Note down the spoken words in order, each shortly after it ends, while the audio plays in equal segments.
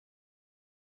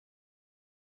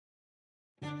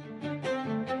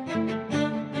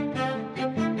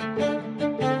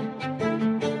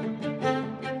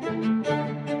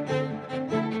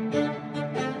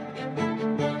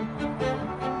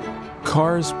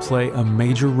Cars play a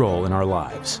major role in our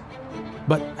lives.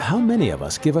 But how many of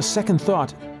us give a second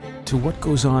thought to what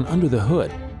goes on under the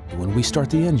hood when we start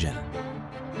the engine?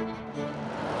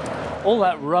 All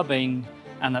that rubbing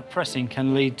and that pressing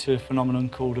can lead to a phenomenon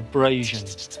called abrasion.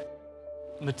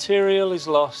 Material is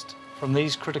lost from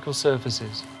these critical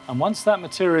surfaces, and once that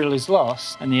material is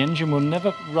lost, and the engine will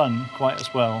never run quite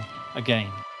as well again.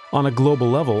 On a global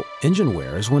level, engine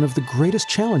wear is one of the greatest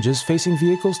challenges facing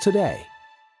vehicles today.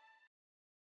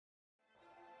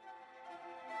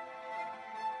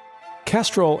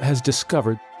 Castrol has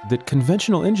discovered that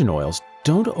conventional engine oils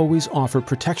don't always offer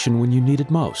protection when you need it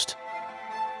most.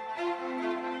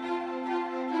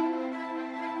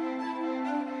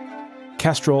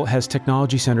 Castrol has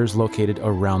technology centers located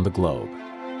around the globe.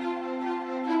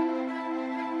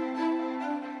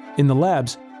 In the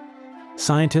labs,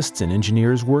 scientists and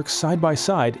engineers work side by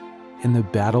side in the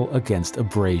battle against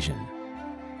abrasion.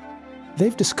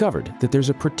 They've discovered that there's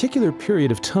a particular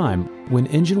period of time when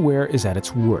engine wear is at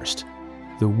its worst,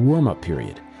 the warm-up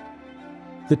period,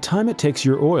 the time it takes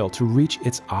your oil to reach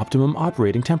its optimum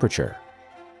operating temperature.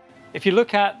 If you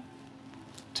look at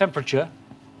temperature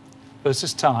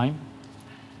versus time,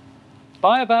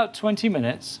 by about 20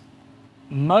 minutes,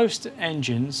 most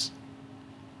engines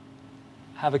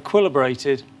have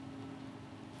equilibrated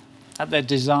at their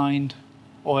designed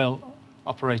oil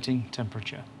operating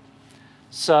temperature.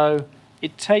 So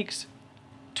it takes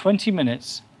 20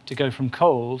 minutes to go from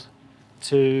cold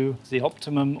to the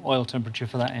optimum oil temperature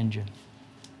for that engine.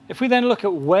 If we then look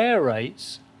at wear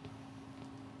rates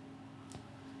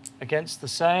against the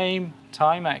same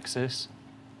time axis,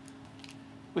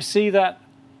 we see that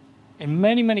in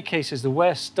many, many cases the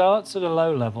wear starts at a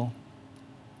low level,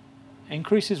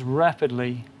 increases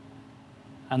rapidly,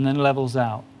 and then levels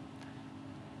out.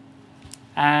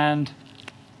 And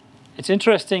it's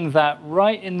interesting that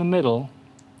right in the middle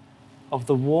of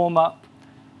the warm-up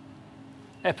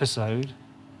episode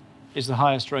is the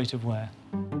highest rate of wear.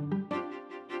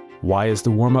 Why is the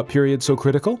warm-up period so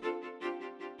critical?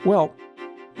 Well,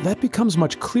 that becomes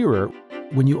much clearer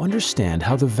when you understand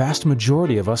how the vast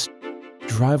majority of us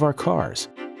drive our cars,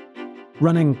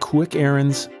 running quick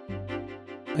errands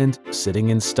and sitting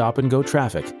in stop-and-go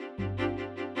traffic.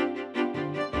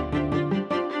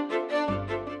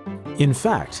 In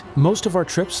fact, most of our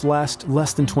trips last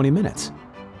less than 20 minutes,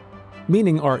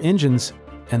 meaning our engines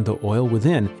and the oil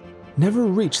within never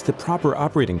reach the proper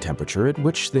operating temperature at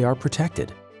which they are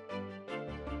protected.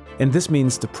 And this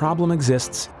means the problem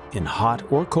exists in hot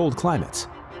or cold climates.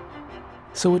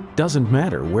 So it doesn't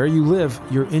matter where you live,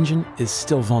 your engine is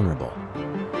still vulnerable.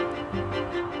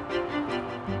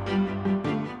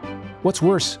 What's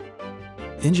worse,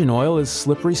 engine oil is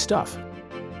slippery stuff.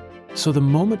 So the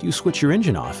moment you switch your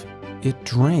engine off, it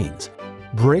drains,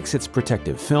 breaks its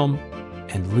protective film,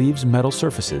 and leaves metal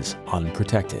surfaces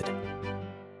unprotected.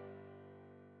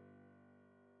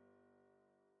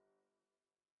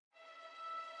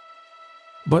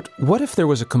 But what if there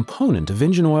was a component of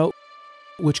engine oil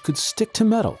which could stick to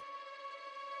metal,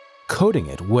 coating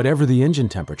it whatever the engine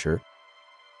temperature,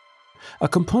 a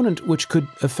component which could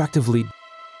effectively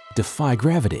defy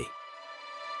gravity?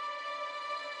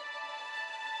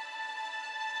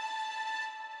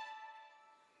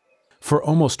 For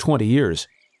almost 20 years,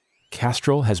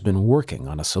 Castrol has been working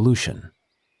on a solution.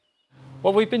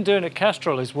 What we've been doing at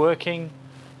Castrol is working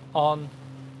on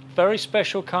very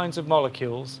special kinds of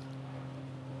molecules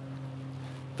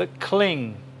that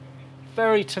cling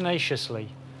very tenaciously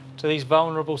to these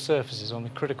vulnerable surfaces on the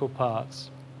critical parts.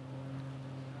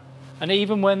 And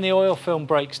even when the oil film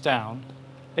breaks down,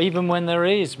 even when there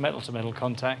is metal-to-metal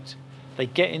contact, they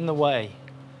get in the way.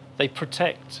 They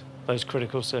protect those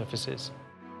critical surfaces.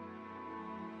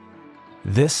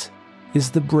 This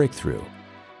is the breakthrough.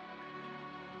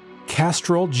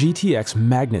 Castrol GTX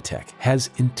MAGNATEC has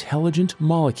intelligent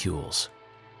molecules.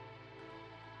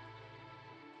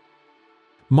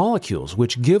 Molecules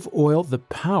which give oil the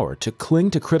power to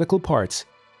cling to critical parts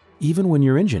even when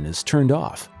your engine is turned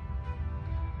off,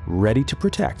 ready to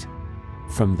protect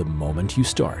from the moment you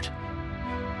start.